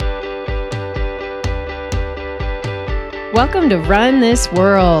Welcome to Run This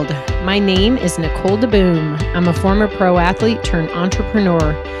World. My name is Nicole DeBoom. I'm a former pro athlete turned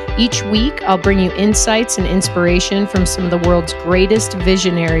entrepreneur. Each week, I'll bring you insights and inspiration from some of the world's greatest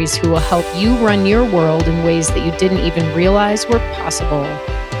visionaries who will help you run your world in ways that you didn't even realize were possible.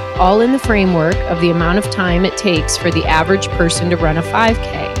 All in the framework of the amount of time it takes for the average person to run a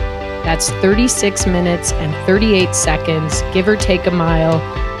 5K. That's 36 minutes and 38 seconds, give or take a mile.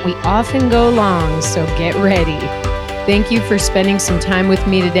 We often go long, so get ready. Thank you for spending some time with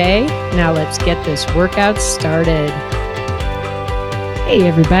me today. Now let's get this workout started. Hey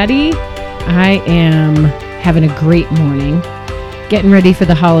everybody, I am having a great morning, getting ready for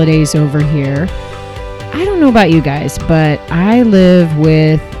the holidays over here. I don't know about you guys, but I live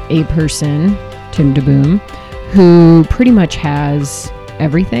with a person, Tim DeBoom, who pretty much has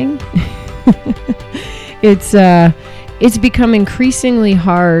everything. It's become increasingly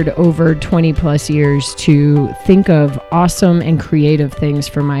hard over 20 plus years to think of awesome and creative things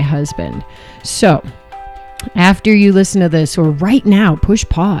for my husband. So after you listen to this, or right now, push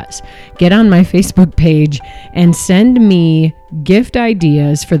pause, get on my Facebook page and send me gift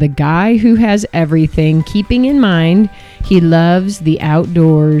ideas for the guy who has everything, keeping in mind he loves the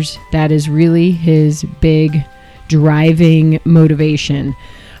outdoors. That is really his big driving motivation.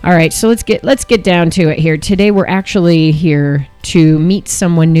 All right, so let's get down to it here. Today we're actually here to meet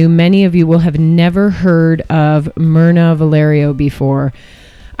someone new. Many of you will have never heard of Myrna Valerio before.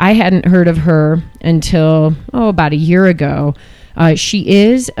 I hadn't heard of her until about a year ago. She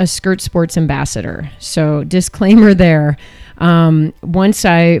is a Skirt Sports ambassador. So disclaimer there. Once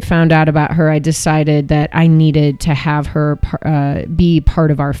I found out about her, I decided that I needed to have her be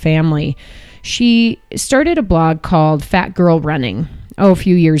part of our family. She started a blog called Fat Girl Running. A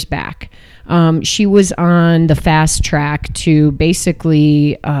few years back. She was on the fast track to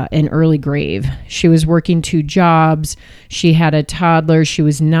basically an early grave. She was working 2 jobs. She had a toddler. She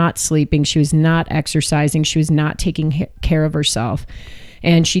was not sleeping. She was not exercising. She was not taking care of herself.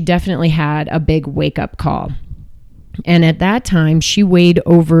 And she definitely had a big wake-up call. And at that time, she weighed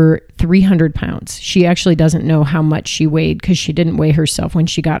over 300 pounds. She actually doesn't know how much she weighed because she didn't weigh herself when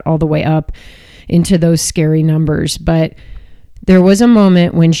she got all the way up into those scary numbers. But there was a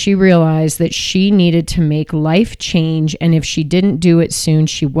moment when she realized that she needed to make life change, and if she didn't do it soon,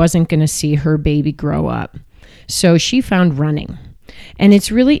 she wasn't going to see her baby grow up. So she found running. And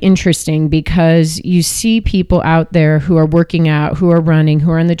it's really interesting because you see people out there who are working out, who are running,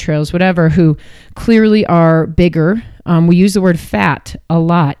 who are on the trails, whatever, who clearly are bigger. We use the word fat a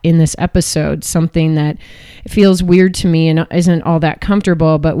lot in this episode, something that feels weird to me and isn't all that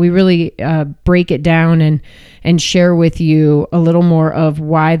comfortable, but we really break it down and share with you a little more of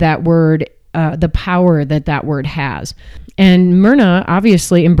why that word, the power that word has. And Myrna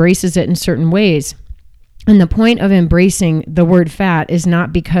obviously embraces it in certain ways. And the point of embracing the word fat is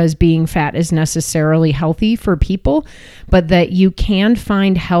not because being fat is necessarily healthy for people, but that you can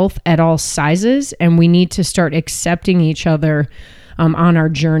find health at all sizes, and we need to start accepting each other on our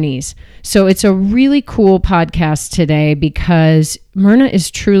journeys. So it's a really cool podcast today because Myrna is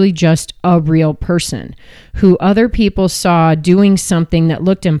truly just a real person who other people saw doing something that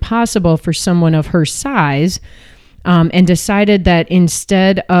looked impossible for someone of her size, and decided that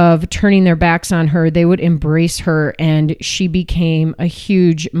instead of turning their backs on her, they would embrace her, and she became a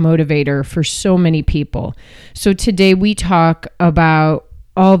huge motivator for so many people. So today we talk about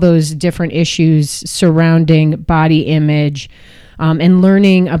all those different issues surrounding body image, and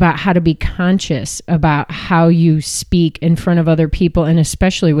learning about how to be conscious about how you speak in front of other people, and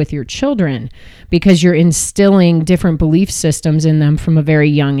especially with your children, because you're instilling different belief systems in them from a very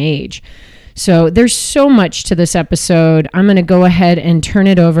young age. So there's so much to this episode. I'm going to go ahead and turn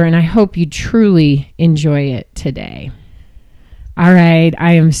it over, and I hope you truly enjoy it today. All right,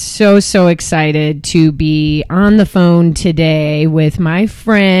 I am so excited to be on the phone today with my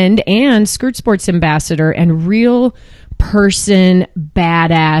friend and Skirt Sports ambassador and real person,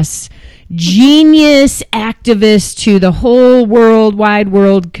 badass, genius activist to the whole wide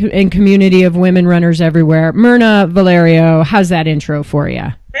world and community of women runners everywhere, Myrna Valerio. How's that intro for you?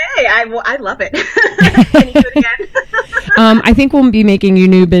 Hey, I love it. Can you do it again? I think we'll be making you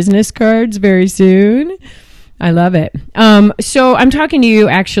new business cards very soon. I love it. So I'm talking to you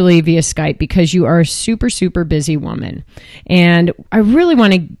actually via Skype because you are a super busy woman. And I really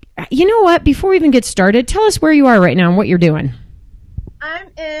want to, you know what, before we even get started, tell us where you are right now and what you're doing. I'm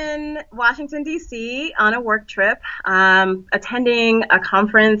in Washington, D.C. on a work trip, attending a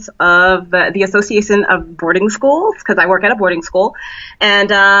conference of the Association of Boarding Schools, because I work at a boarding school.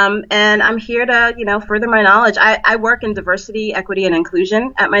 And I'm here to, further my knowledge. I work in diversity, equity, and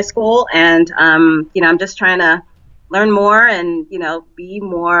inclusion at my school. And, I'm just trying to learn more and, be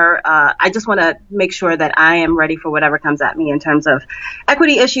more, I just want to make sure that I am ready for whatever comes at me in terms of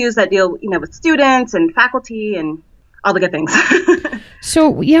equity issues that deal, with students and faculty and all the good things.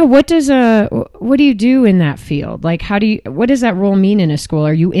 So, yeah, what do you do in that field? Like, what does that role mean in a school?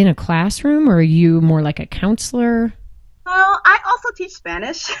 Are you in a classroom or are you more like a counselor? Well, I also teach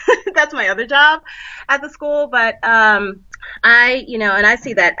Spanish. That's my other job at the school. But and I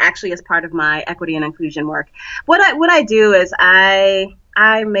see that actually as part of my equity and inclusion work. What I do is I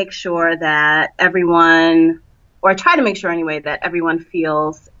make sure that everyone, or I try to make sure anyway, that everyone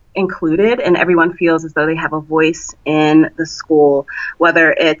feels included and everyone feels as though they have a voice in the school, whether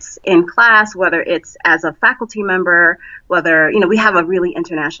it's in class, whether it's as a faculty member, whether, we have a really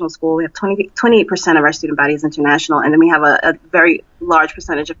international school. We have 28% of our student body is international. And then we have a very large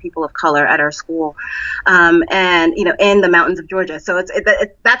percentage of people of color at our school, and, in the mountains of Georgia. So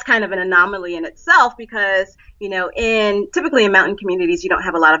that's kind of an anomaly in itself because, typically in mountain communities, you don't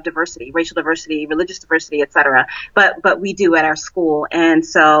have a lot of diversity, racial diversity, religious diversity, et cetera. But we do at our school. And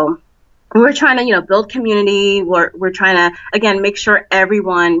so we're trying to, build community. We're trying to, again, make sure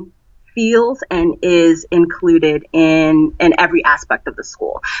everyone feels and is included in every aspect of the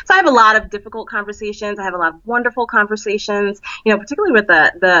school. So I have a lot of difficult conversations. I have a lot of wonderful conversations, particularly with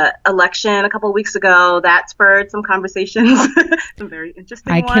the election a couple of weeks ago. That spurred some conversations, some very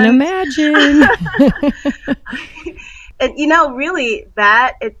interesting ones. I can imagine. And, really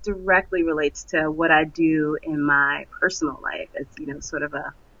that it directly relates to what I do in my personal life. It's, sort of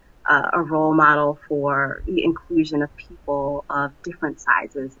a role model for the inclusion of people of different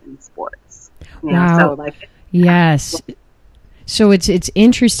sizes in sports. Wow. Yes. So it's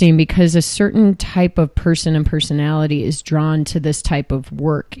interesting because a certain type of person and personality is drawn to this type of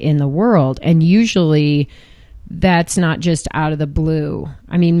work in the world. And usually that's not just out of the blue.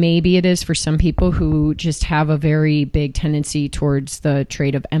 I mean, maybe it is for some people who just have a very big tendency towards the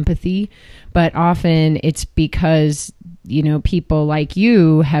trait of empathy, but often it's because people like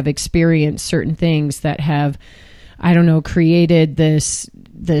you have experienced certain things that have, created this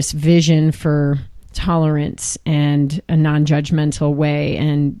vision for tolerance and a non-judgmental way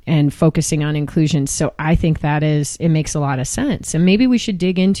and focusing on inclusion. So I think it makes a lot of sense. And maybe we should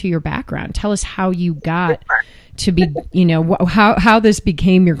dig into your background. Tell us how you got to be, how this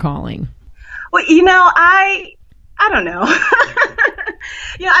became your calling. Well, I don't know.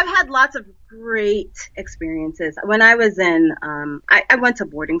 I've had lots of great experiences. When I was I went to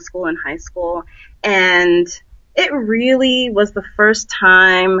boarding school in high school, and it really was the first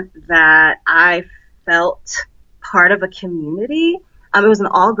time that I felt part of a community. It was an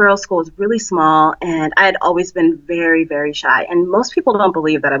all-girls school. It was really small, and I had always been very, very shy. And most people don't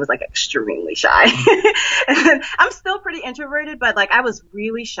believe that I was extremely shy. And I'm still pretty introverted, but I was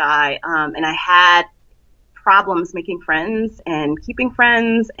really shy, and I had problems making friends and keeping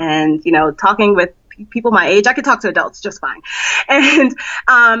friends and, talking with people my age. I could talk to adults just fine. And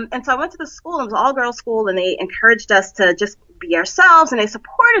so I went to the school. It was an all girls school, and they encouraged us to just be ourselves, and they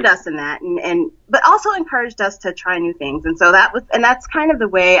supported us in that but also encouraged us to try new things. And so that's kind of the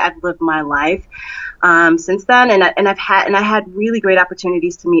way I've lived my life, since then. And I had really great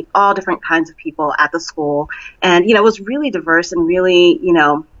opportunities to meet all different kinds of people at the school. And, it was really diverse and really,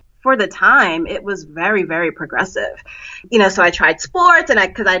 for the time, it was very, very progressive. So I tried sports, and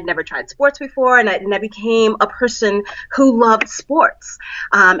because I'd never tried sports before, and I became a person who loved sports,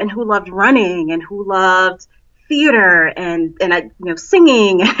 and who loved running, and who loved theater, and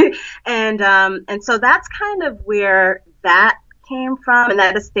singing, and so that's kind of where that came from, and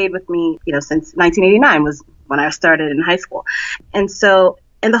that has stayed with me, since 1989 was when I started in high school, and so.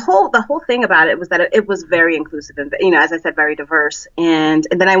 And the whole thing about it was that it was very inclusive and, as I said, very diverse. And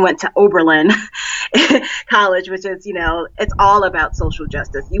then I went to Oberlin College, which is, it's all about social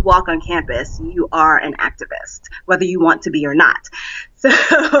justice. You walk on campus, you are an activist, whether you want to be or not.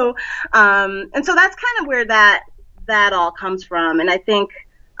 So, and so that's kind of where that all comes from. And I think,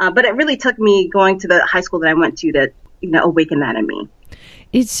 but it really took me going to the high school that I went to, awaken that in me.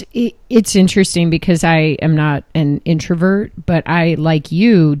 It's interesting because I am not an introvert, but I, like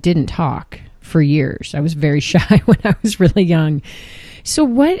you, didn't talk for years. I was very shy when I was really young. So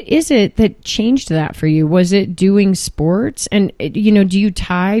what is it that changed that for you? Was it doing sports? And, do you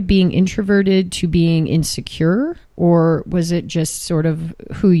tie being introverted to being insecure, or was it just sort of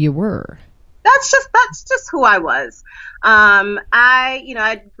who you were? That's just who I was.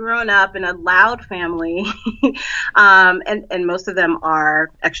 I'd grown up in a loud family, and most of them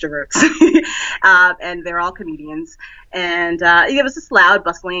are extroverts, and they're all comedians. And, it was this loud,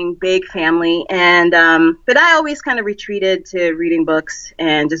 bustling, big family. And, but I always kind of retreated to reading books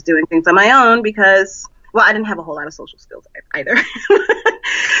and just doing things on my own because Well, I didn't have a whole lot of social skills either.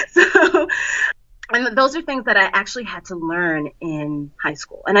 So, and those are things that I actually had to learn in high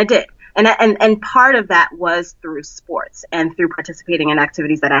school, and I did. And part of that was through sports and through participating in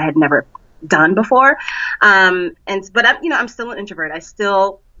activities that I had never done before. But I'm still an introvert. I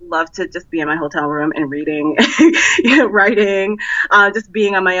still love to just be in my hotel room and reading, writing, just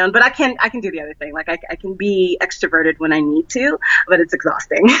being on my own. But I can do the other thing. Like I can be extroverted when I need to, but it's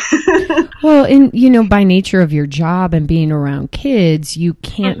exhausting. Well, and by nature of your job and being around kids, you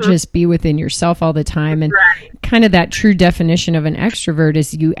can't just be within yourself all the time. And kind of that true definition of an extrovert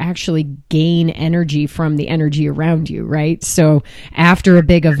is you actually gain energy from the energy around you, right? So after a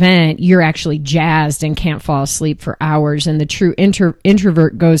big event, you're actually jazzed and can't fall asleep for hours. And the true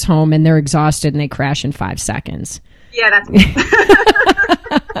introvert goes home and they're exhausted and they crash in 5 seconds. Yeah, that's me.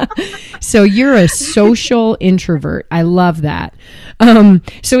 So you're a social introvert. I love that.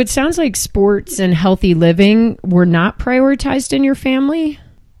 So it sounds like sports and healthy living were not prioritized in your family?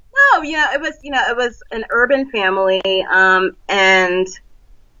 No, it was an urban family. And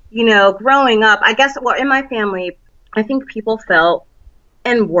growing up, I guess, in my family, I think people felt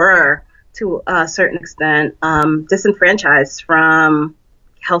and were to a certain extent disenfranchised from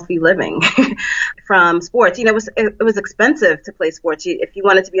healthy living, from sports. It was expensive to play sports. If you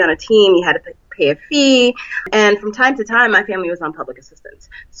wanted to be on a team, you had to pay a fee. And from time to time, my family was on public assistance.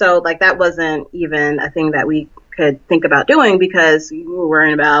 So that wasn't even a thing that we could think about doing because we were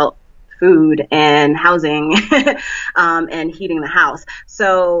worrying about food and housing and heating the house.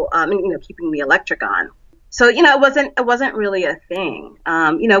 So, keeping the electric on. So, it wasn't really a thing.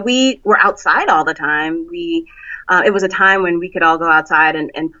 We were outside all the time. It was a time when we could all go outside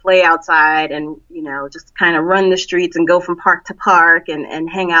and play outside and, just kind of run the streets and go from park to park and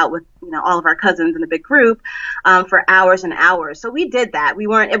hang out with, all of our cousins in a big group, for hours and hours. So we did that.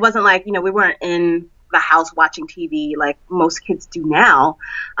 It wasn't like, we weren't in the house watching TV like most kids do now.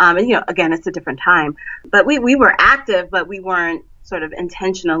 Again, it's a different time, but we were active, but we weren't sort of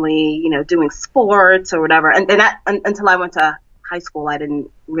intentionally, doing sports or whatever. And that, until I went to high school, I didn't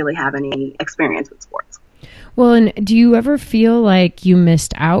really have any experience with sports. Well, and do you ever feel like you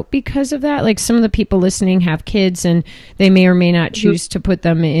missed out because of that? Like some of the people listening have kids and they may or may not choose to put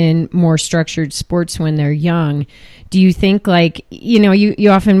them in more structured sports when they're young. Do you think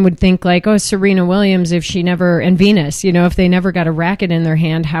you often would think oh, Serena Williams, if she never, and Venus, if they never got a racket in their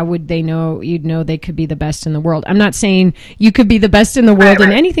hand, how would they know, they could be the best in the world? I'm not saying you could be the best in the world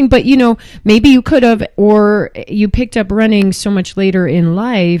in anything, but maybe you could have, or you picked up running so much later in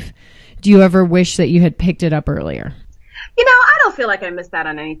life. Do you ever wish that you had picked it up earlier? I don't feel like I missed out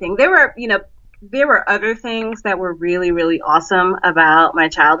on anything. There were other things that were really, really awesome about my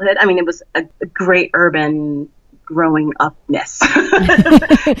childhood. I mean, it was a great urban growing upness.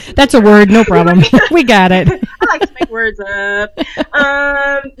 That's a word, no problem. We got it. I like to make words up.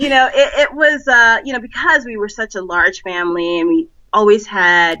 It was, because we were such a large family and we always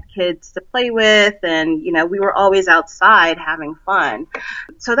had kids to play with and, we were always outside having fun.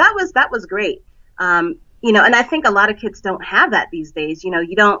 So that was great. And I think a lot of kids don't have that these days.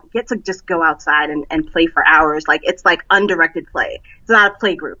 You don't get to just go outside and play for hours. It's like undirected play. It's not a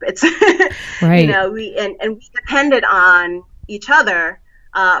play group. It's, right. We depended on each other,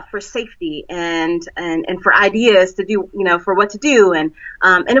 for safety and for ideas to do, for what to do. And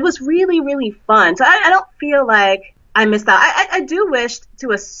it was really, really fun. So I don't feel like I missed out. I do wish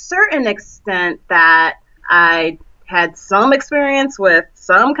to a certain extent that I had some experience with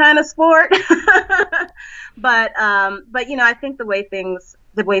some kind of sport. but I think the way things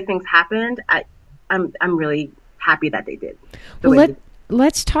happened, I'm really happy that they did.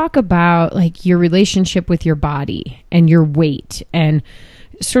 Let's talk about your relationship with your body and your weight and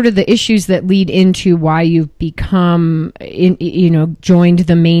sort of the issues that lead into why you've become, joined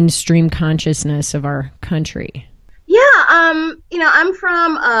the mainstream consciousness of our country. Yeah. I'm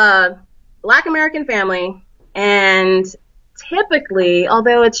from a Black American family, and typically,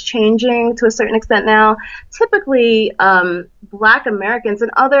 although it's changing to a certain extent now, typically, Black Americans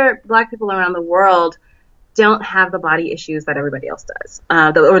and other Black people around the world don't have the body issues that everybody else does,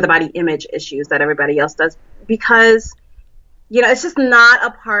 or the body image issues that everybody else does, because, it's just not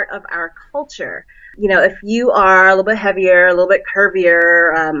a part of our culture. If you are a little bit heavier, a little bit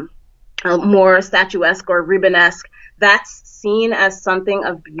curvier, more statuesque or Rubenesque, that's seen as something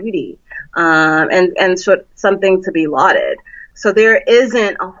of beauty, and something to be lauded. So there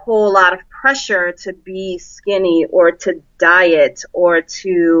isn't a whole lot of pressure to be skinny or to diet or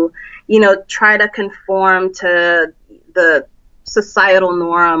to, try to conform to the societal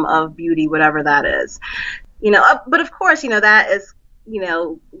norm of beauty, whatever that is. But of course, that is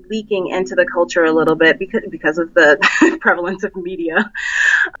leaking into the culture a little bit because of the prevalence of media.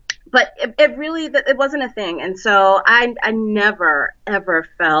 But it wasn't a thing. And so I never, ever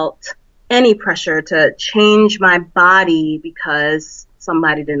felt any pressure to change my body because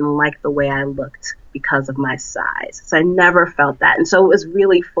somebody didn't like the way I looked because of my size. So I never felt that. And so it was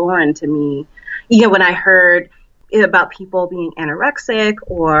really foreign to me, when I heard about people being anorexic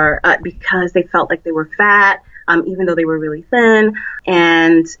or because they felt like they were fat, even though they were really thin.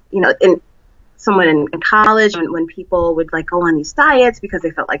 And, someone in college, when people would like go on these diets because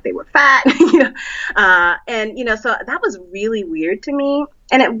they felt like they were fat, so that was really weird to me.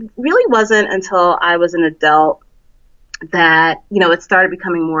 And it really wasn't until I was an adult that, it started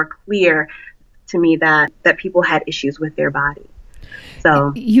becoming more clear to me that people had issues with their body.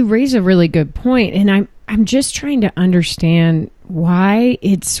 So you raise a really good point, and I'm just trying to understand why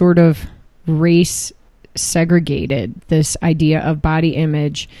it's sort of race segregated, this idea of body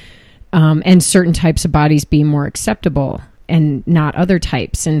image, and certain types of bodies being more acceptable and not other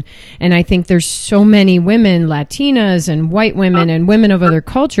types. And I think there's so many women, Latinas and white women and women of other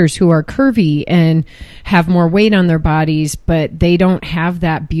cultures who are curvy and have more weight on their bodies, but they don't have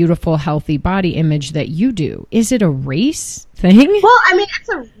that beautiful, healthy body image that you do. Is it a race thing? Well, I mean,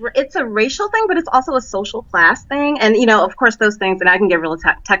 it's a racial thing, but it's also a social class thing. And, of course, those things, and I can get real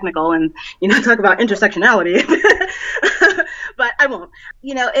technical and, talk about intersectionality, but I won't.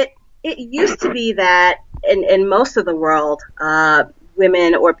 It used to be that in most of the world,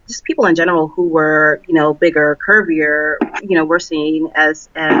 women or just people in general who were, bigger, curvier, were seen as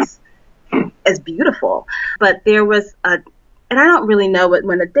beautiful. But there was and I don't really know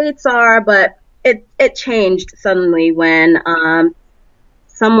when the dates are, but it changed suddenly when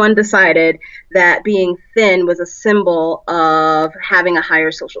someone decided that being thin was a symbol of having a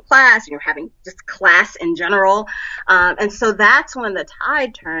higher social class, having just class in general. And so that's when the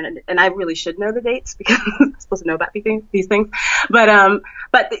tide turned. And I really should know the dates because I'm supposed to know about these things.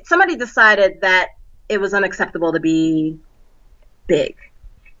 But somebody decided that it was unacceptable to be big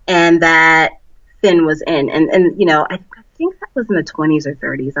and that thin was in. And I think that was in the 20s or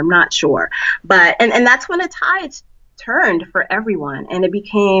 30s. I'm not sure. But, and that's when the tides turned for everyone, and it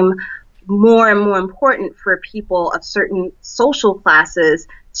became more and more important for people of certain social classes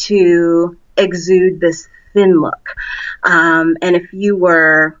to exude this thin look. And if you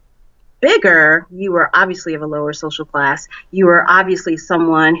were bigger, you were obviously of a lower social class. You were obviously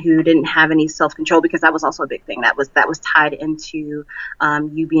someone who didn't have any self-control, because that was also a big thing that was tied into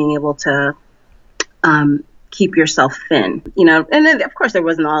you being able to keep yourself thin, and then of course there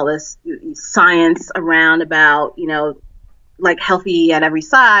wasn't all this science around about, like healthy at every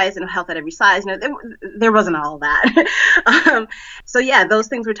size and health at every size. There wasn't all that. So yeah, those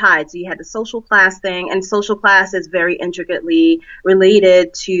things were tied. So you had the social class thing, and social class is very intricately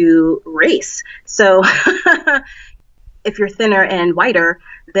related to race. So if you're thinner and whiter,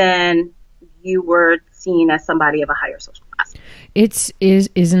 then you were seen as somebody of a higher social class.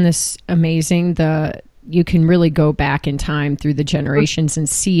 Isn't this amazing? You can really go back in time through the generations and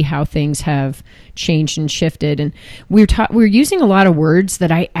see how things have changed and shifted. And we're using a lot of words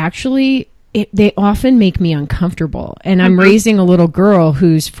that they often make me uncomfortable. And I'm raising a little girl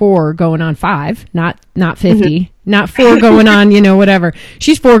who's 4 going on 5, not 50, not 4 going on, whatever.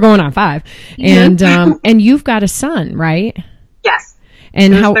 She's 4 going on 5. And, and you've got a son, right? Yes.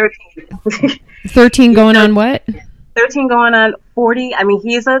 And how 13. 13 going on what? 13 going on 40. I mean,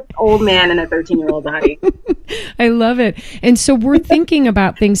 he's an old man in a 13-year-old body. I love it. And so we're thinking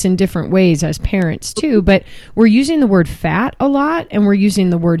about things in different ways as parents too, but we're using the word fat a lot and we're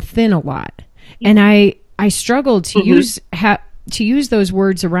using the word thin a lot. And I struggle to use those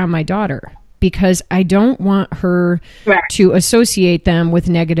words around my daughter because I don't want her to associate them with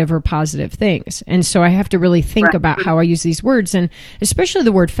negative or positive things. And so I have to really think about how I use these words, and especially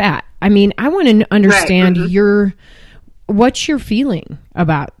the word fat. I mean, I want to understand what's your feeling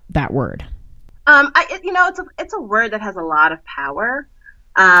about that word? It's a word that has a lot of power,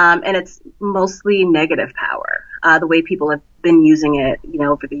 and it's mostly negative power, the way people have been using it,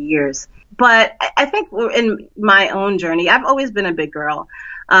 over the years. But I think in my own journey, I've always been a big girl.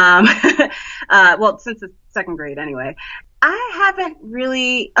 Well, since the second grade anyway. I haven't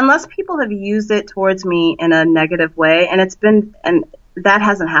really, unless people have used it towards me in a negative way, and that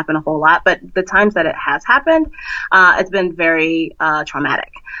hasn't happened a whole lot, but the times that it has happened, it's been very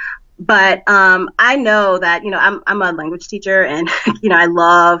traumatic. But I know that, I'm a language teacher, and, I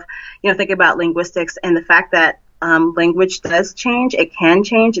love, thinking about linguistics and the fact that language does change. It can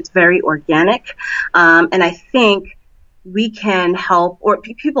change. It's very organic. And I think we can help, or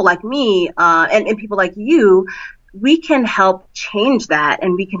people like me and people like you we can help change that,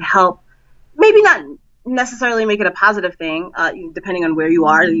 and we can help maybe not necessarily make it a positive thing, depending on where you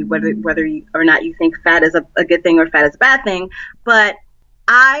are, whether you, or not you think fat is a good thing or fat is a bad thing. But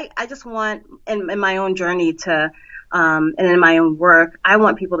I just want in my own journey to and in my own work, I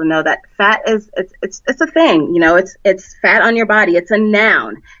want people to know that fat it's a thing. It's fat on your body. It's a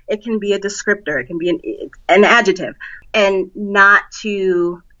noun. It can be a descriptor. It can be an adjective, and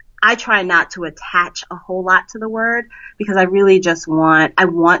I try not to attach a whole lot to the word, because I really just want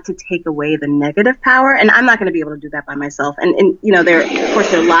to take away the negative power, and I'm not going to be able to do that by myself. And there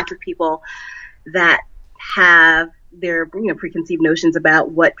are lots of people that have their preconceived notions about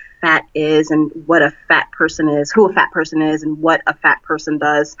what fat is and what a fat person is, who a fat person is, and what a fat person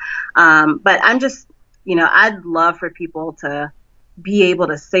does. But I'm just, I'd love for people to be able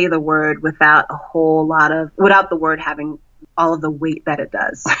to say the word without the word having all of the weight that it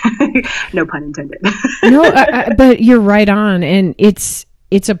does. No pun intended. No, but you're right on. And it's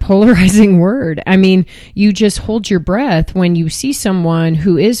a polarizing word. I mean, you just hold your breath when you see someone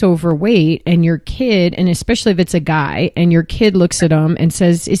who is overweight, and your kid, and especially if it's a guy, and your kid looks at him and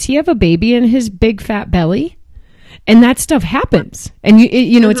says, "Does he have a baby in his big fat belly?" And that stuff happens. And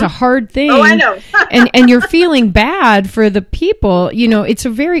it's a hard thing. Oh, I know. and you're feeling bad for the people. It's a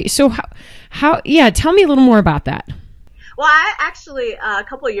very, so how, tell me a little more about that. Well, I actually, a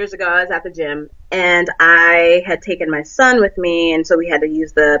couple of years ago, I was at the gym, and I had taken my son with me, and so we had to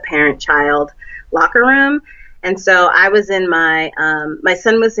use the parent-child locker room. And so I was in my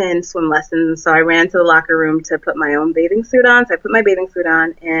son was in swim lessons, so I ran to the locker room to put my own bathing suit on. So I put my bathing suit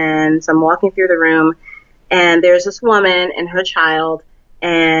on, and so I'm walking through the room, and there's this woman and her child,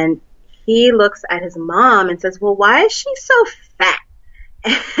 and he looks at his mom and says, "Well, why is she so fat?"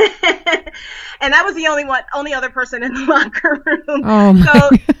 And that was the only other person in the locker room. Oh, so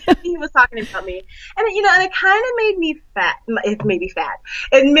he was talking about me, and and it kind of made me fat. It made me fat.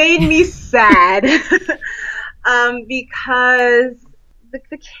 It made me sad, because the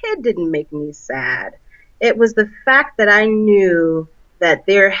kid didn't make me sad. It was the fact that I knew that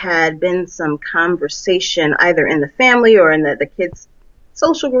there had been some conversation either in the family or in the kid's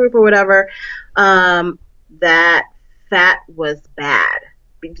social group or whatever, that fat was bad,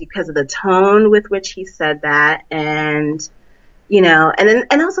 because of the tone with which he said that, and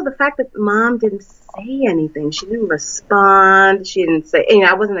and also the fact that mom didn't say anything. She didn't respond. She didn't say,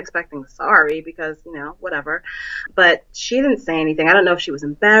 I wasn't expecting sorry, because whatever, but she didn't say anything. I don't know if she was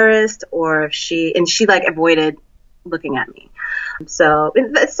embarrassed or if she avoided looking at me. So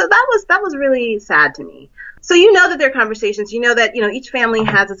that was really sad to me. So that there are conversations. That each family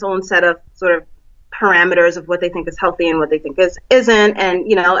has its own set of sort of parameters of what they think is healthy and what they think isn't,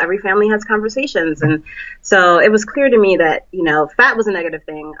 and every family has conversations. And so it was clear to me that fat was a negative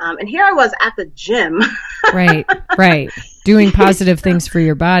thing, and here I was at the gym. right doing positive things for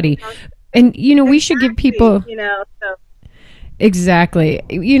your body. And we should give people Exactly.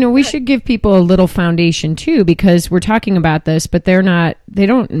 We should give people a little foundation too, because we're talking about this, but they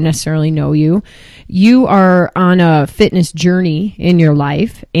don't necessarily know you. You are on a fitness journey in your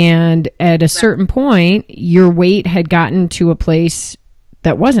life, and at a certain point, your weight had gotten to a place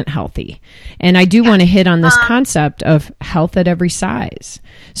that wasn't healthy. And I do want to hit on this concept of health at every size.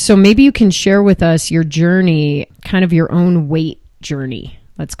 So maybe you can share with us your journey, kind of your own weight journey,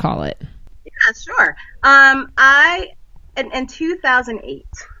 let's call it. Yeah, sure. In 2008,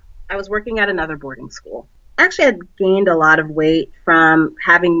 I was working at another boarding school. Actually, I had gained a lot of weight from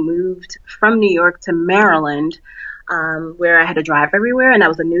having moved from New York to Maryland, where I had to drive everywhere, and that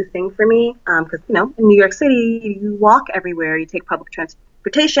was a new thing for me. Because in New York City, you walk everywhere. You take public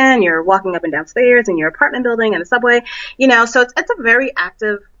transportation. You're walking up and down stairs in your apartment building and the subway. So it's a very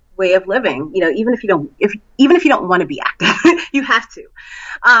active way of living. Even if you don't want to be active, you have to.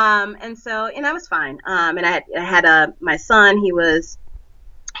 And I was fine. And I had my son. He was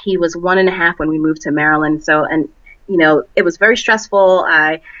 1.5 when we moved to Maryland. So, it was very stressful.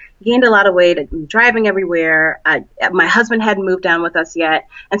 I gained a lot of weight, driving everywhere. My husband hadn't moved down with us yet.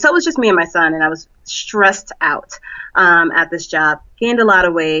 And so it was just me and my son, and I was stressed out, at this job, gained a lot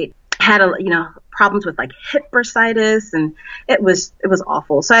of weight, had problems with like hip bursitis, and it was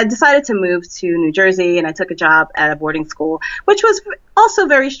awful. So I decided to move to New Jersey, and I took a job at a boarding school, which was also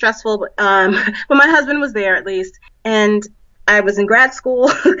very stressful. But my husband was there at least, and I was in grad school.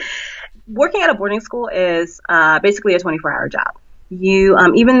 Working at a boarding school is basically a 24-hour job. You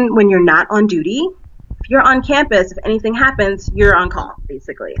even when you're not on duty, if you're on campus, if anything happens, you're on call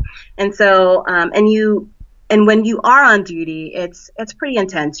basically. And so and when you are on duty, it's pretty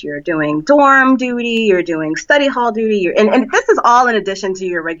intense. You're doing dorm duty, you're doing study hall duty, and this is all in addition to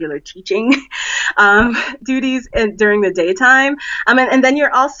your regular teaching duties during the daytime. And then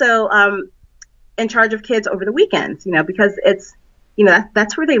you're also in charge of kids over the weekends, because it's,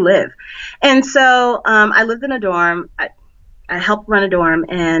 that's where they live. And so I lived in a dorm. I helped run a dorm,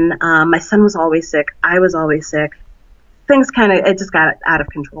 and my son was always sick. I was always sick. Things it just got out of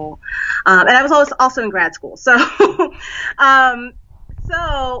control. And I was also in grad school. So,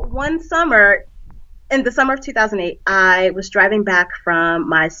 so one summer, in the summer of 2008, I was driving back from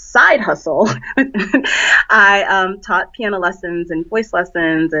my side hustle. I taught piano lessons and voice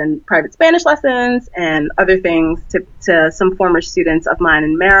lessons and private Spanish lessons and other things to some former students of mine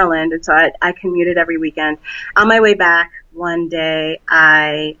in Maryland. And so I commuted every weekend. On my way back, one day,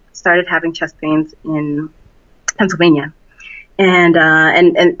 I started having chest pains in Pennsylvania. And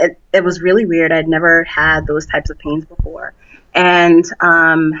it was really weird. I'd never had those types of pains before. And, so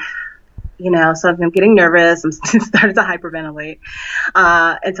I'm getting nervous. I'm starting to hyperventilate.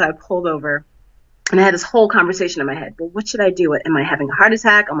 And so I pulled over, and I had this whole conversation in my head. Well, what should I do? Am I having a heart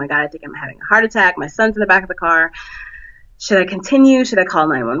attack? Oh my God, I think I'm having a heart attack. My son's in the back of the car. Should I continue? Should I call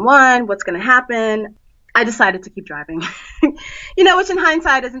 911? What's going to happen? I decided to keep driving, which in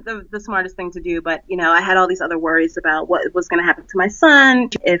hindsight isn't the smartest thing to do. But, I had all these other worries about what was going to happen to my son.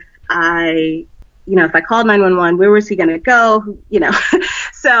 If I called 911, where was he going to go?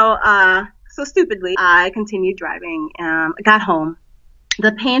 So stupidly, I continued driving. I got home.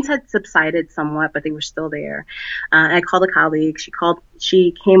 The pains had subsided somewhat, but they were still there. I called a colleague.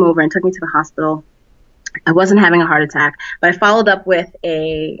 She came over and took me to the hospital. I wasn't having a heart attack, but I followed up with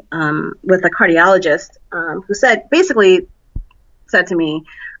a cardiologist, who basically said to me,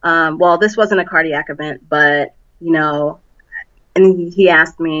 well, this wasn't a cardiac event, but, and he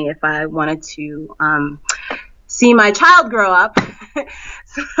asked me if I wanted to, see my child grow up.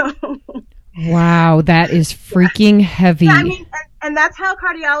 Wow. That is freaking heavy. Yeah, and that's how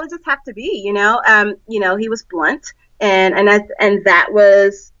cardiologists have to be, he was blunt, and that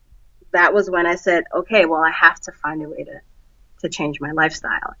was when I said, okay, well, I have to find a way to change my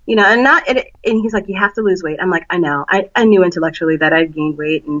lifestyle, and he's like, you have to lose weight. I'm like, I know. I knew intellectually that I'd gained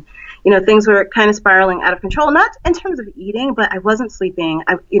weight, and, things were kind of spiraling out of control, not in terms of eating, but I wasn't sleeping.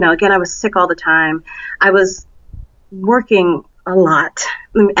 Again, I was sick all the time. I was working a lot,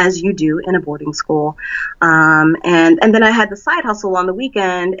 as you do in a boarding school. And then I had the side hustle on the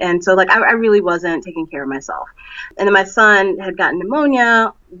weekend. And so I really wasn't taking care of myself. And then my son had gotten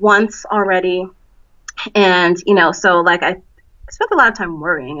pneumonia once already. And, so I spent a lot of time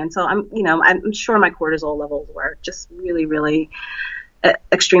worrying. And so I'm sure my cortisol levels were just really, really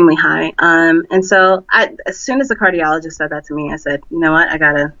extremely high. And so as soon as the cardiologist said that to me, I said, you know what, I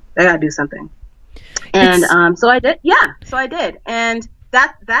gotta do something. And so I did. Yeah. So I did. And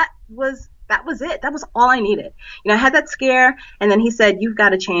that was it. That was all I needed. I had that scare, and then he said, you've got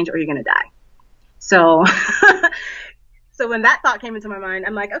to change or you're going to die. So so when that thought came into my mind,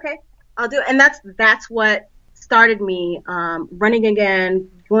 I'm like, okay, I'll do it. And that's what started me running again,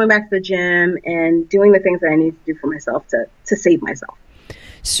 going back to the gym, and doing the things that I need to do for myself to save myself.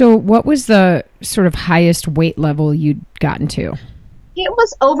 So what was the sort of highest weight level you'd gotten to? It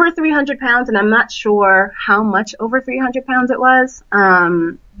was over 300 pounds, and I'm not sure how much over 300 pounds it was,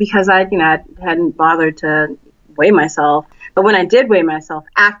 because I hadn't bothered to weigh myself. But when I did weigh myself,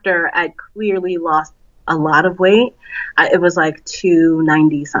 after I'd clearly lost a lot of weight, it was like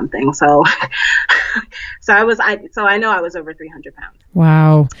 290 something. So, I know I was over 300 pounds.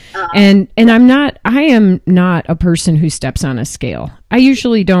 Wow. And I am not a person who steps on a scale. I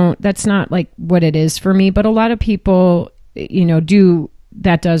usually don't. That's not like what it is for me, but a lot of people,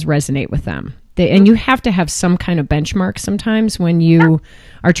 that does resonate with them. And you have to have some kind of benchmark sometimes when you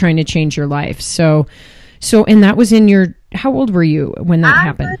are trying to change your life. So, and that was how old were you when that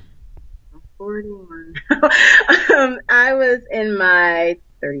happened? 41. I was in my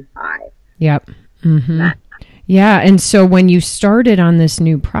 35. Yep. Mm-hmm. Yeah. And so when you started on this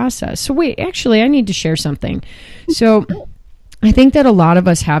new process, so wait, actually, I need to share something. So I think that a lot of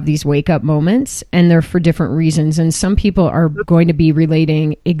us have these wake up moments, and they're for different reasons. And some people are going to be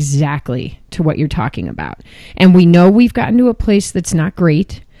relating exactly to what you're talking about. And we know we've gotten to a place that's not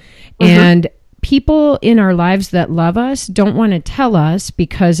great. Mm-hmm. And people in our lives that love us don't want to tell us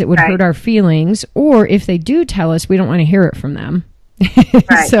because it would hurt our feelings. Or if they do tell us, we don't want to hear it from them.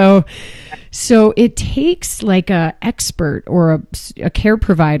 Right. So it takes like a expert or a care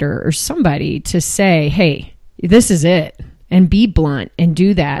provider or somebody to say, hey, this is it. And be blunt and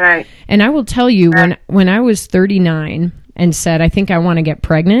do that. Right. And I will tell you, when I was 39 and said, I think I want to get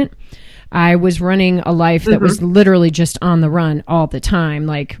pregnant, I was running a life that was literally just on the run all the time,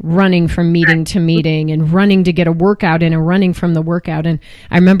 like running from meeting to meeting and running to get a workout in and running from the workout. And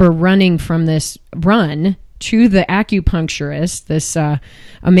I remember running from this run to the acupuncturist, this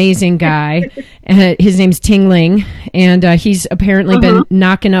amazing guy. His name's Ting Ling, and he's apparently been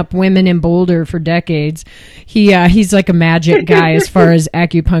knocking up women in Boulder for decades. He's like a magic guy as far as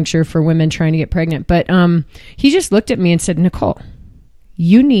acupuncture for women trying to get pregnant. But he just looked at me and said, Nicole,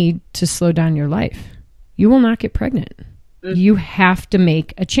 you need to slow down your life. You will not get pregnant. You have to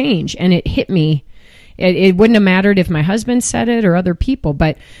make a change. And it hit me. It wouldn't have mattered if my husband said it or other people,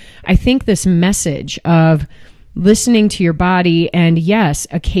 but I think this message of listening to your body, and yes,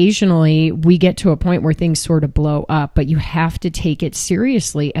 occasionally we get to a point where things sort of blow up, but you have to take it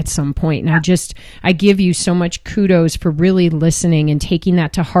seriously at some point. And I give you so much kudos for really listening and taking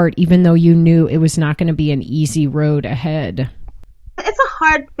that to heart, even though you knew it was not going to be an easy road ahead. It's a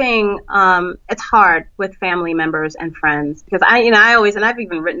hard thing. It's hard with family members and friends because I always, and I've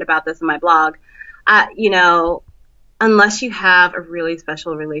even written about this in my blog, unless you have a really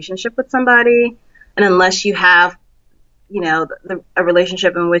special relationship with somebody, and unless you have, a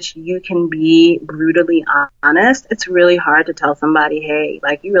relationship in which you can be brutally honest, it's really hard to tell somebody, hey,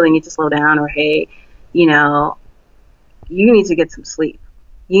 like, you really need to slow down, or hey, you need to get some sleep.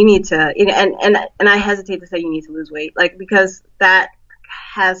 You need to, and I hesitate to say you need to lose weight, like, because that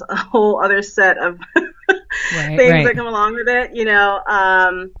has a whole other set of things that come along with it,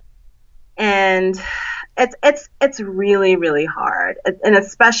 and it's really, really hard. And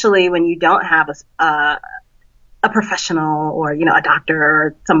especially when you don't have a professional or, a doctor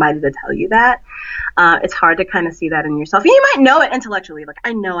or somebody to tell you that, it's hard to kind of see that in yourself. You might know it intellectually. Like,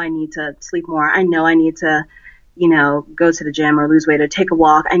 I know I need to sleep more. I know I need to, go to the gym or lose weight or take a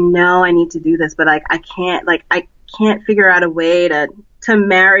walk. I know I need to do this, but I can't figure out a way to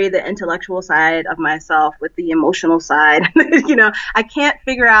marry the intellectual side of myself with the emotional side. I can't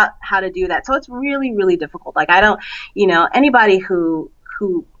figure out how to do that. So it's really, really difficult. Like, I don't, anybody who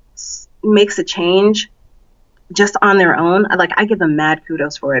makes a change just on their own, I give them mad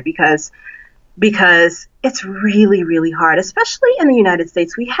kudos for it because it's really, really hard, especially in the United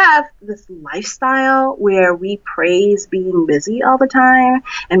States. We have this lifestyle where we praise being busy all the time,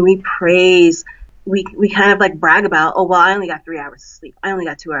 and we kind of like brag about, oh, well, I only got 3 hours of sleep. I only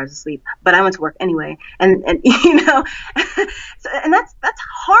got 2 hours of sleep, but I went to work anyway. And and that's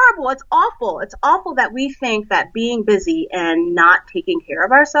horrible. It's awful. It's awful that we think that being busy and not taking care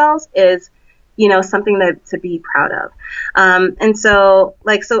of ourselves is, something to be proud of. And so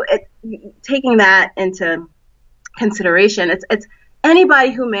taking that into consideration, it's anybody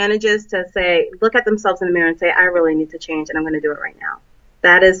who manages to look at themselves in the mirror and say, I really need to change, and I'm going to do it right now.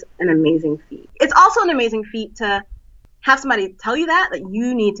 That is an amazing feat. It's also an amazing feat to have somebody tell you that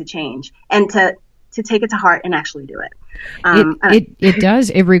you need to change, and to take it to heart and actually do it. It does.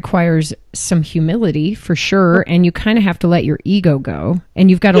 It requires some humility for sure. And you kind of have to let your ego go, and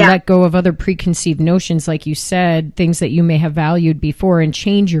you've got to let go of other preconceived notions, like you said, things that you may have valued before, and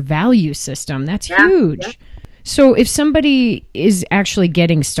change your value system. That's huge. Yeah. So if somebody is actually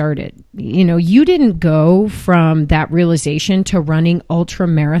getting started, you didn't go from that realization to running ultra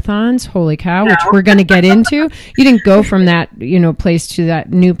marathons, holy cow, which we're going to get into. You didn't go from that, place to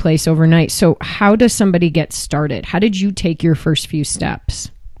that new place overnight. So how does somebody get started? How did you take your first few steps?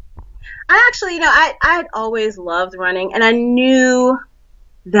 I actually, I had always loved running, and I knew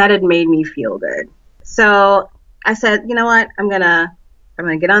that it made me feel good. So I said, you know what, I'm going to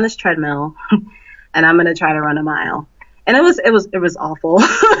get on this treadmill and I'm going to try to run a mile. And it was awful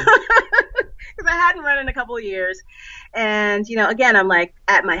because I hadn't run in a couple of years. And, again, I'm like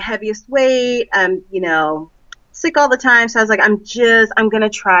at my heaviest weight. I'm, sick all the time. So I was like, I'm going to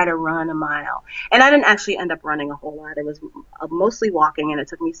try to run a mile. And I didn't actually end up running a whole lot. It was mostly walking, and it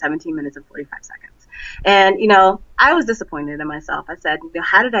took me 17 minutes and 45 seconds. And, I was disappointed in myself. I said,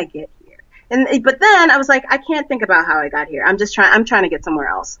 how did I get here? But then I was like, I can't think about how I got here. I'm trying to get somewhere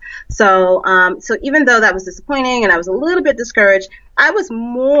else. So even though that was disappointing and I was a little bit discouraged, I was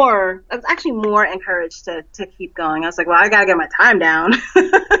actually more encouraged to keep going. I was like, well, I got to get my time down,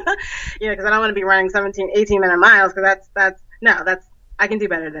 because I don't want to be running 18 minute miles, because I can do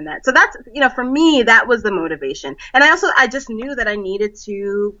better than that. So that's, for me, that was the motivation. And I just knew that I needed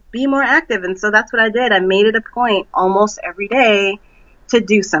to be more active. And so that's what I did. I made it a point almost every day to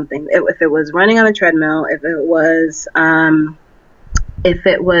do something. If it was running on a treadmill, if it was,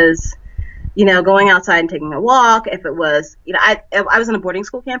 going outside and taking a walk, if it was, I was on a boarding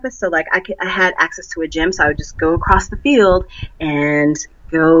school campus, so I had access to a gym, so I would just go across the field and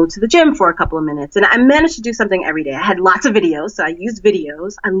go to the gym for a couple of minutes. And I managed to do something every day. I had lots of videos, so I used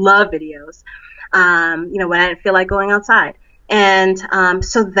videos. I love videos, when I didn't feel like going outside. And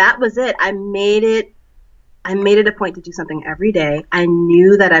so that was it. I made it a point to do something every day. I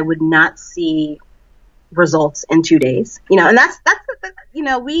knew that I would not see results in 2 days, and that's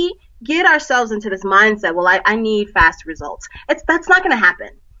we get ourselves into this mindset. Well, I need fast results. That's not going to happen.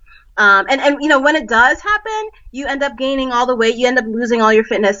 And when it does happen, you end up gaining all the weight, you end up losing all your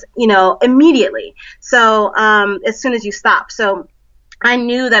fitness, immediately. So, as soon as you stop. So I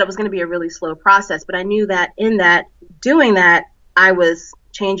knew that it was going to be a really slow process, but I knew that in that doing that, I was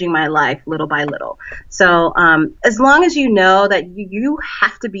changing my life little by little. So, as long as you know that you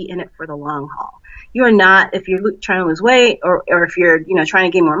have to be in it for the long haul. You are not, if you're trying to lose weight or if you're,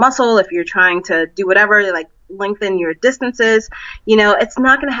 trying to gain more muscle, if you're trying to do whatever, like lengthen your distances, it's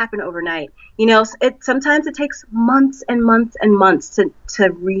not going to happen overnight. Sometimes it takes months and months and months to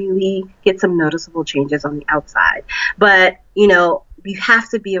really get some noticeable changes on the outside. But, you have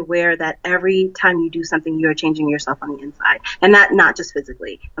to be aware that every time you do something, you're changing yourself on the inside, and not just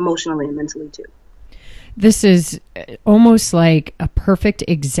physically, emotionally and mentally too. This is almost like a perfect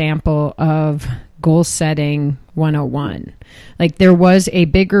example of goal setting 101. Like, there was a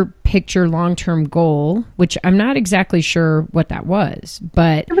bigger picture long-term goal, which I'm not exactly sure what that was,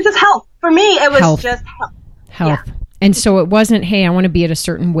 but it was just health. For me, it was just health. Yeah. And so it wasn't, hey, I want to be at a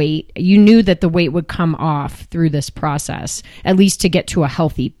certain weight. You knew that the weight would come off through this process, at least to get to a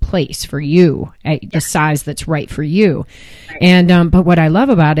healthy place for you, at the size that's right for you. Right. And but what I love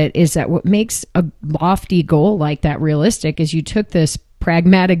about it is that what makes a lofty goal like that realistic is you took this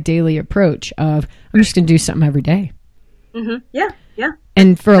pragmatic daily approach of, I'm just going to do something every day. Mm-hmm. Yeah.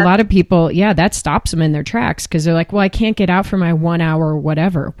 And for a lot of people, that stops them in their tracks because they're like, well, I can't get out for my 1 hour or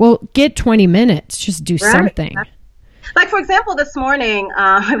whatever. Well, get 20 minutes. Just do something. Like, for example, this morning,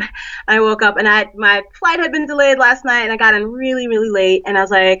 I woke up and my flight had been delayed last night and I got in really, really late. And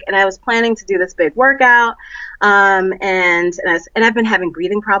I was planning to do this big workout. And I've been having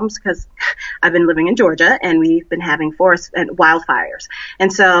breathing problems because I've been living in Georgia and we've been having forest and wildfires.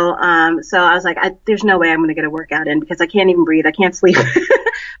 And so I was like, there's no way I'm going to get a workout in because I can't even breathe. I can't sleep.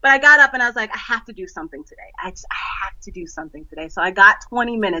 But I got up and I was like, I have to do something today. I have to do something today. So I got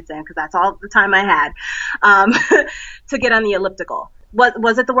 20 minutes in because that's all the time I had, to get on the elliptical.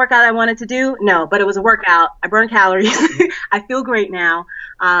 Was it the workout I wanted to do? No, but it was a workout. I burned calories. I feel great now.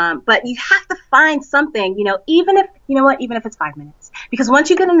 But you have to find something, even if it's 5 minutes, because once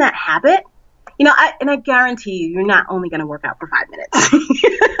you get in that habit, I guarantee you're not only going to work out for 5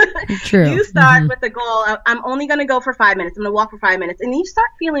 minutes. True. You start with the goal of, I'm only going to go for 5 minutes. I'm going to walk for 5 minutes. And you start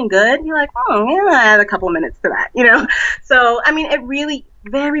feeling good. You're like, oh, yeah, I add a couple of minutes to that, So, it really,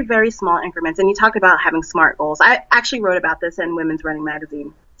 very, very small increments. And you talked about having SMART goals. I actually wrote about this in Women's Running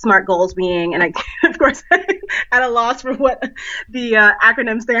Magazine. SMART goals being, and I, of course, at a loss for what the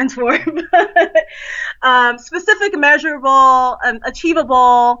acronym stands for, specific, measurable,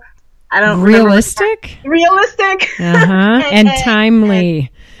 achievable, realistic, and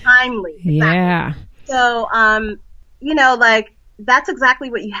timely. Timely. Exactly. Yeah. So, that's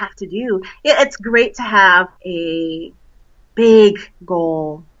exactly what you have to do. It's great to have a big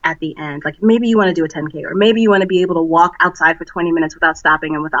goal at the end. Like maybe you want to do a 10K, or maybe you want to be able to walk outside for 20 minutes without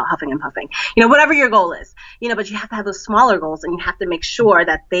stopping and without huffing and puffing, whatever your goal is, but you have to have those smaller goals and you have to make sure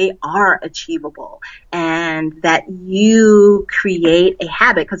that they are achievable and that you create a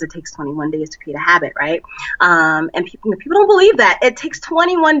habit, because it takes 21 days to create a habit, right? And people don't believe that. It takes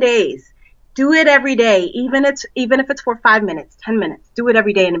 21 days. Do it every day, even if it's for 5 minutes, 10 minutes. Do it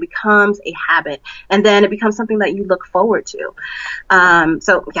every day, and it becomes a habit, and then it becomes something that you look forward to.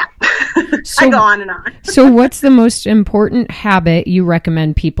 So I go on and on. So, what's the most important habit you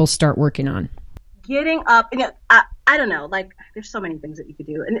recommend people start working on? Getting up. I don't know. Like, there's so many things that you could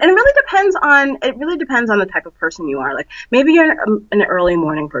do, and it really depends on the type of person you are. Like, maybe you're an early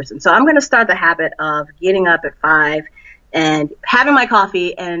morning person. So I'm going to start the habit of getting up at 5. And having my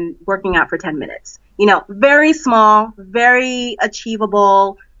coffee and working out for 10 minutes. Very small, very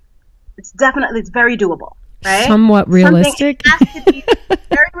achievable. It's very doable, right? Somewhat realistic. It has to be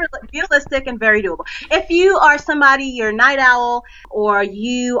very realistic and very doable. If you are somebody, you're a night owl, or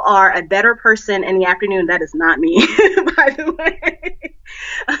you are a better person in the afternoon, that is not me, by the way.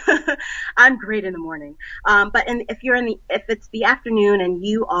 I'm great in the morning. But if it's the afternoon and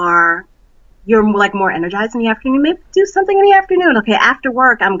you're like more energized in the afternoon, maybe do something in the afternoon. Okay, after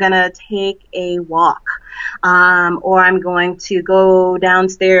work, I'm going to take a walk. or I'm going to go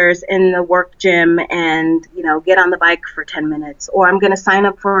downstairs in the work gym and, get on the bike for 10 minutes, or I'm going to sign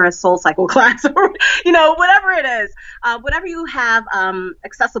up for a Soul Cycle class, or, whatever it is, whatever you have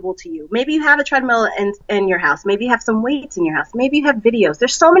accessible to you. Maybe you have a treadmill in your house. Maybe you have some weights in your house. Maybe you have videos.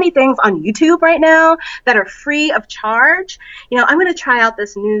 There's so many things on YouTube right now that are free of charge. I'm going to try out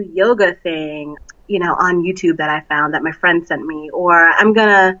this new yoga thing, on YouTube that I found that my friend sent me, or I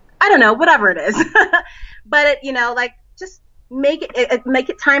don't know, whatever it is. But just make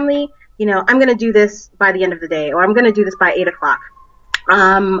it timely. I'm going to do this by the end of the day, or I'm going to do this by 8:00.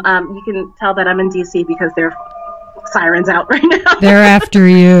 You can tell that I'm in DC because there are sirens out right now. They're after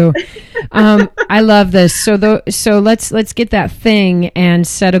you. I love this. So let's get that thing and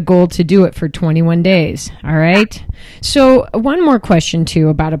set a goal to do it for 21 days. All right. So one more question too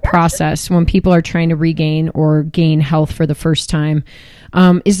about a process when people are trying to regain or gain health for the first time.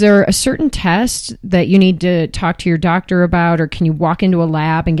 Is there a certain test that you need to talk to your doctor about, or can you walk into a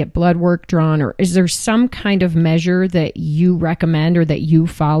lab and get blood work drawn, or is there some kind of measure that you recommend or that you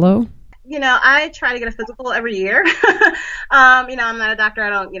follow? I try to get a physical every year. I'm not a doctor. I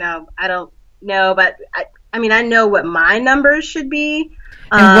don't know, but I know what my numbers should be.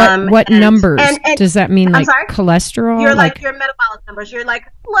 And what numbers? And does that mean like cholesterol? Your your metabolic numbers, your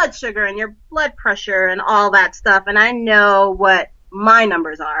blood sugar and your blood pressure and all that stuff. And I know what my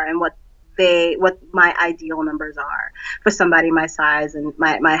numbers are and what my ideal numbers are for somebody my size and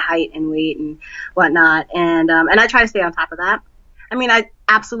my height and weight and whatnot. And I try to stay on top of that. I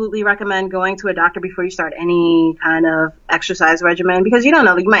absolutely recommend going to a doctor before you start any kind of exercise regimen, because you don't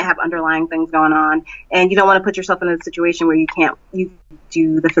know, you might have underlying things going on, and you don't want to put yourself in a situation where you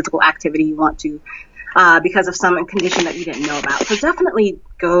do the physical activity you want to because of some condition that you didn't know about. So definitely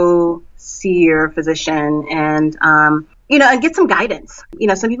go see your physician and and get some guidance.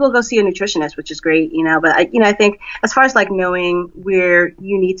 Some people go see a nutritionist, which is great, but I think as far as knowing where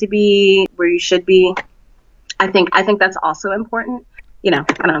you need to be, where you should be, I think that's also important. I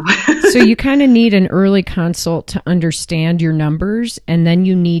don't know. So you kind of need an early consult to understand your numbers, and then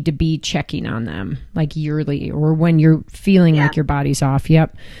you need to be checking on them like yearly or when you're feeling like your body's off.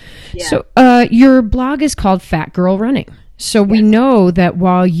 Yep. Yeah. So your blog is called Fat Girl Running. So we know that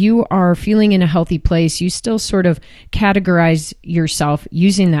while you are feeling in a healthy place, you still sort of categorize yourself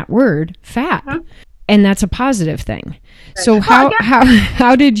using that word, fat. Uh-huh. And that's a positive thing. So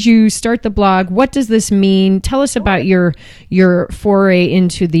how did you start the blog? What does this mean? Tell us about your foray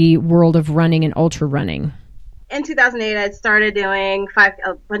into the world of running and ultra running. In 2008, I started doing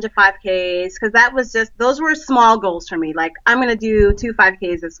a bunch of 5Ks, because those were small goals for me. Like, I'm going to do 2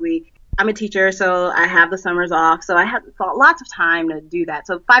 5Ks this week. I'm a teacher, so I have the summers off, so I had lots of time to do that.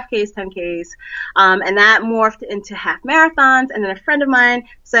 So 5Ks, 10Ks, and that morphed into half marathons. And then a friend of mine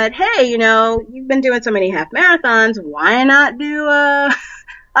said, hey, you've been doing so many half marathons, why not do a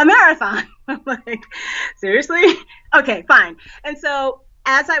marathon? I'm like, seriously? Okay, fine. And so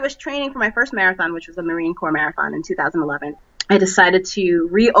as I was training for my first marathon, which was the Marine Corps Marathon in 2011, I decided to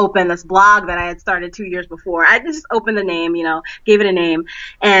reopen this blog that I had started 2 years before. I just opened the name, gave it a name.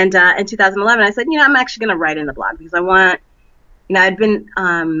 And in 2011, I said, I'm actually going to write in the blog, because I want, I'd been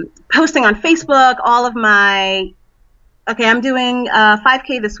posting on Facebook all of my, I'm doing a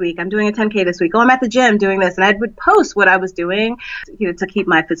 5K this week. I'm doing a 10K this week. Oh, I'm at the gym doing this. And I would post what I was doing, to keep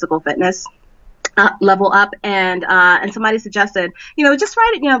my physical fitness level up, and somebody suggested, just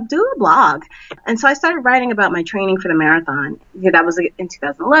write it, do a blog. And so I started writing about my training for the marathon. That was in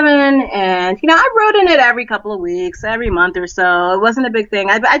 2011, and I wrote in it every couple of weeks, every month or so. It wasn't a big thing.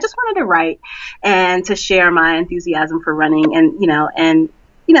 I just wanted to write and to share my enthusiasm for running, and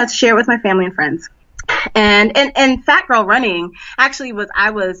to share it with my family and friends. And Fat Girl Running actually was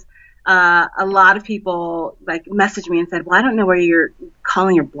a lot of people messaged me and said, well, I don't know where you're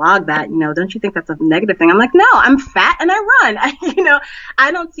calling your blog that, don't you think that's a negative thing? I'm like, no, I'm fat and I run.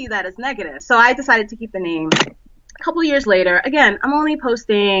 I don't see that as negative. So I decided to keep the name. A couple of years later, again, I'm only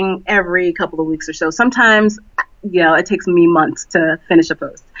posting every couple of weeks or so. Sometimes, it takes me months to finish a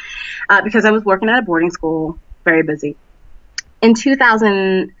post, because I was working at a boarding school, very busy. In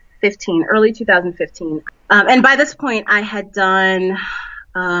 2015, early 2015, and by this point I had done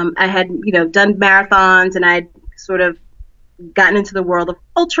marathons, and I'd sort of gotten into the world of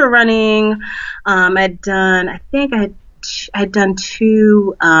ultra running. I'd done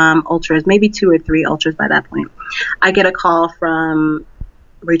 2 ultras, maybe 2 or 3 ultras by that point. I get a call from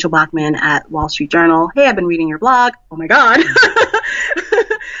Rachel Bachman at Wall Street Journal. Hey, I've been reading your blog. Oh my God.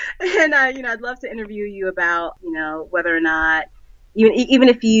 And, I'd love to interview you about, whether or not, even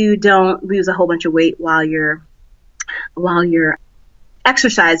if you don't lose a whole bunch of weight while you're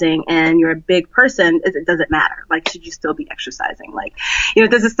exercising and you're a big person, it doesn't matter. Like, should you still be exercising? Like,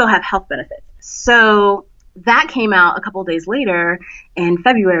 does it still have health benefits? So that came out a couple of days later in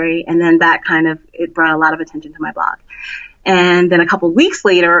February, and then it brought a lot of attention to my blog. And then a couple of weeks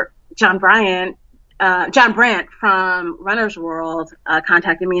later, John Brandt from Runner's World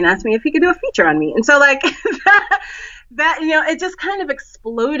contacted me and asked me if he could do a feature on me. And so like that, it just kind of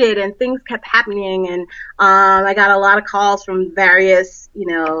exploded and things kept happening. And I got a lot of calls from various,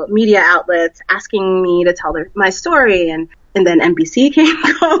 media outlets asking me to tell my story. And then NBC came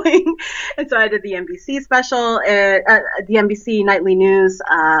going. And so I did the NBC special, the NBC Nightly News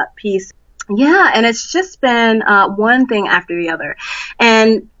piece. Yeah, and it's just been one thing after the other.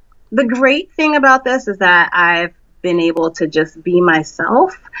 And the great thing about this is that I've been able to just be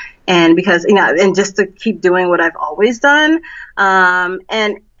myself, and because, and just to keep doing what I've always done.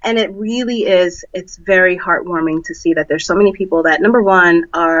 And it really is, it's very heartwarming to see that there's so many people that, number one,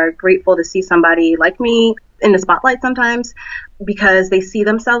 are grateful to see somebody like me in the spotlight sometimes, because they see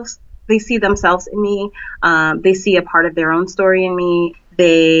themselves in me. They see a part of their own story in me.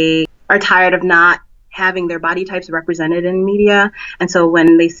 They are tired of not having their body types represented in media. And so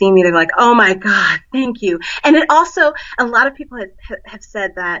when they see me, they're like, oh my God, thank you. And it also, a lot of people have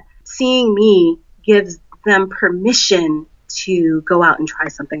said that seeing me gives them permission to go out and try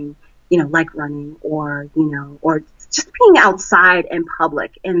something, like running or just being outside in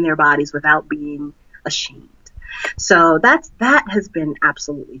public in their bodies without being ashamed. So that has been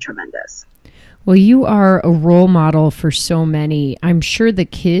absolutely tremendous. Well, you are a role model for so many. I'm sure the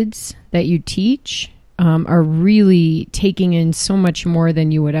kids that you teach are really taking in so much more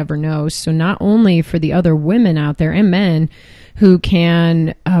than you would ever know. So not only for the other women out there and men who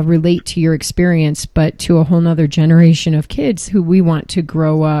can relate to your experience, but to a whole nother generation of kids who we want to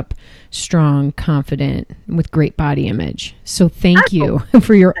grow up strong, confident, with great body image. So thank you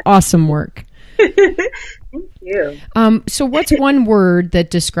for your awesome work. Thank you. So what's one word that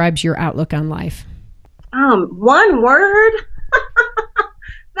describes your outlook on life? One word?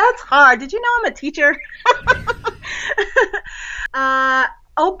 That's hard. Did you know I'm a teacher?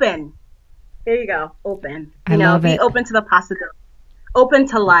 Open. There you go. Open. I love be it. Open to the possibility. Open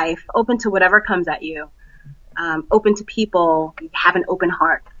to life. Open to whatever comes at you. Open to people. Have an open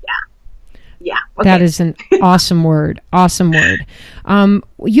heart. Yeah. Okay. That is an awesome word. Awesome word.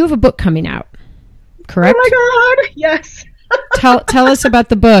 You have a book coming out, correct? Oh my God. Yes. Tell us about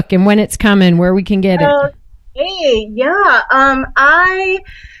the book and when it's coming, where we can get it. Hey, yeah. I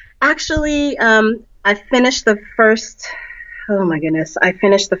actually, I finished the first, I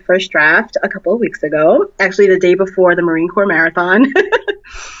finished the first draft a couple of weeks ago, actually the day before the Marine Corps Marathon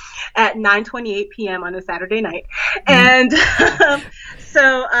at 9:28 p.m. on a Saturday night. And so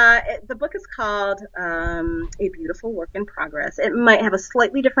the book is called A Beautiful Work in Progress. It might have a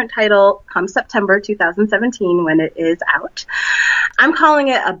slightly different title come September 2017 when it is out. I'm calling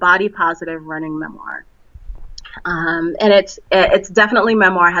it a body positive running memoir. And it's definitely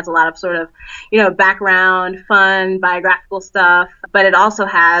memoir. It has a lot of sort of, background, fun, biographical stuff, but it also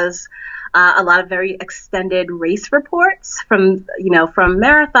has a lot of very extended race reports from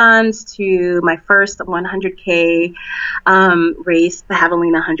marathons to my first 100K race, the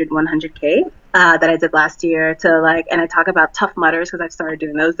Javelina 100K that I did last year, and I talk about Tough Mudders because I've started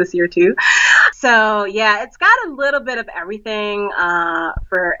doing those this year too. So yeah, it's got a little bit of everything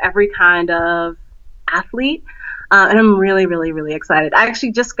for every kind of athlete. And I'm really, really, really excited. I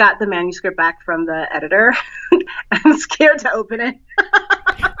actually just got the manuscript back from the editor. I'm scared to open it.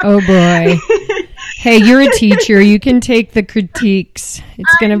 Oh boy. Hey, you're a teacher. You can take the critiques.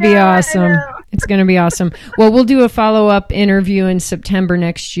 It's going to be awesome. It's going to be awesome. Well, we'll do a follow-up interview in September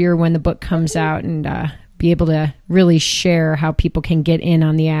next year when the book comes out and be able to really share how people can get in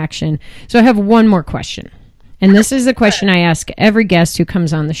on the action. So I have one more question. And this is a question I ask every guest who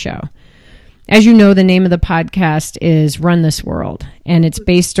comes on the show. As you know, the name of the podcast is Run This World, and it's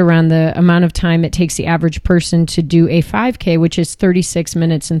based around the amount of time it takes the average person to do a 5K, which is 36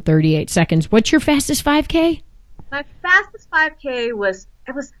 minutes and 38 seconds. What's your fastest 5K? My fastest 5K was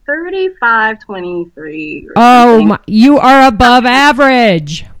 35:23. Oh, you are above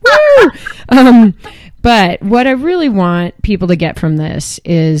average. Woo! But what I really want people to get from this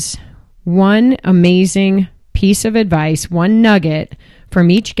is one amazing piece of advice, one nugget from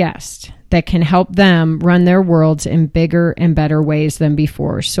each guest that can help them run their worlds in bigger and better ways than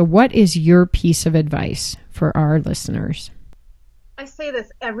before. So what is your piece of advice for our listeners? I say this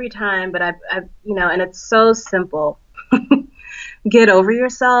every time, but and it's so simple. Get over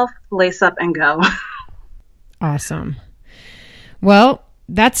yourself, lace up and go. Awesome. Well,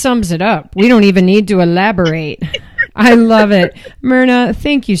 that sums it up. We don't even need to elaborate. I love it. Myrna,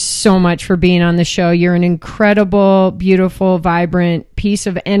 thank you so much for being on the show. You're an incredible, beautiful, vibrant piece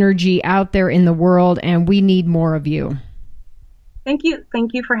of energy out there in the world, and we need more of you. Thank you.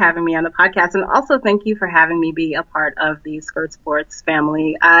 Thank you for having me on the podcast. And also thank you for having me be a part of the Skirt Sports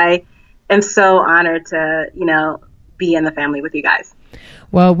family. I am so honored to, be in the family with you guys.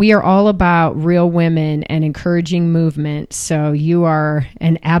 Well, we are all about real women and encouraging movement. So you are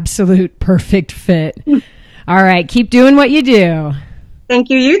an absolute perfect fit. All right. Keep doing what you do. Thank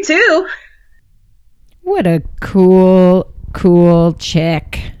you. You too. What a cool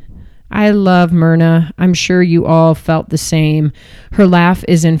chick. I love Myrna. I'm sure you all felt the same. Her laugh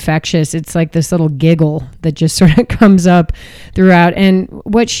is infectious. It's like this little giggle that just sort of comes up throughout. And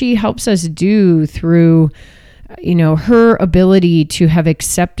what she helps us do through, her ability to have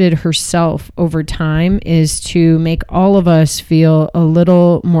accepted herself over time is to make all of us feel a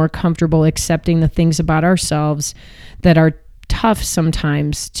little more comfortable accepting the things about ourselves that are tough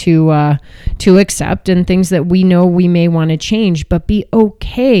sometimes to accept, and things that we know we may want to change, but be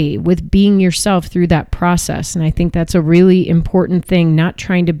okay with being yourself through that process. And I think that's a really important thing, not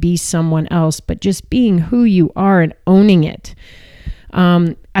trying to be someone else, but just being who you are and owning it.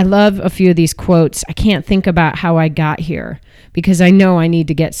 I love a few of these quotes. I can't think about how I got here because I know I need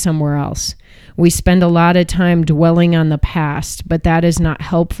to get somewhere else. We spend a lot of time dwelling on the past, but that is not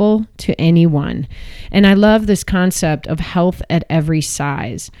helpful to anyone. And I love this concept of health at every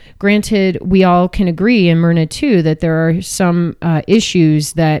size. Granted, we all can agree, and Myrna too, that there are some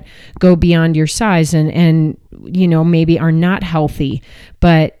issues that go beyond your size and maybe are not healthy.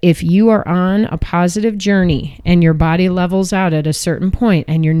 But if you are on a positive journey and your body levels out at a certain point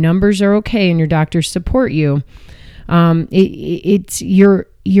and your numbers are okay and your doctors support you,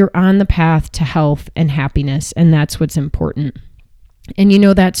 you're on the path to health and happiness, and that's what's important. And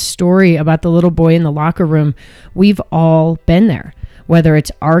that story about the little boy in the locker room, we've all been there, whether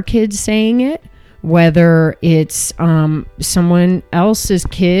it's our kids saying it, whether it's someone else's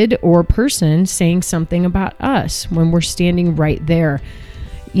kid or person saying something about us when we're standing right there.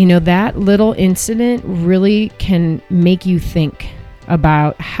 That little incident really can make you think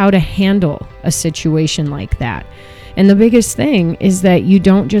about how to handle a situation like that. And the biggest thing is that you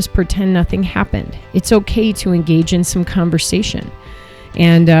don't just pretend nothing happened. It's okay to engage in some conversation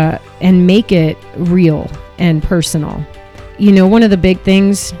and make it real and personal. One of the big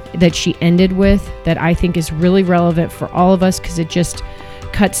things that she ended with that I think is really relevant for all of us, because it just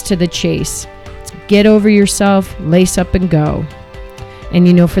cuts to the chase. It's get over yourself, lace up and go.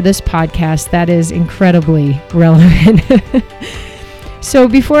 And for this podcast, that is incredibly relevant. So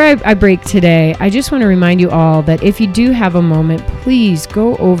before I break today, I just want to remind you all that if you do have a moment, please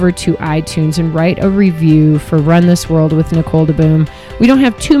go over to iTunes and write a review for Run This World with Nicole DeBoom. We don't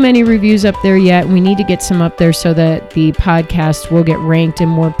have too many reviews up there yet. We need to get some up there so that the podcast will get ranked and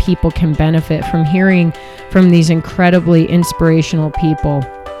more people can benefit from hearing from these incredibly inspirational people.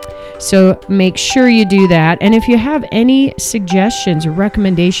 So make sure you do that. And if you have any suggestions or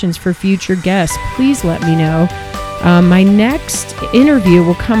recommendations for future guests, please let me know. My next interview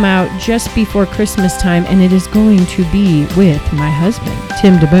will come out just before Christmas time, and it is going to be with my husband,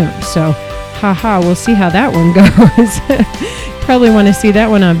 Tim DeBoom. So, we'll see how that one goes. Probably want to see that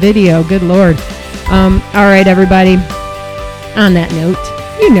one on video. Good Lord. All right, everybody. On that note,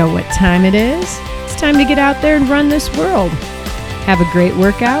 you know what time it is. It's time to get out there and run this world. Have a great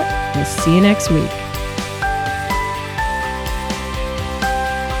workout. We'll see you next week.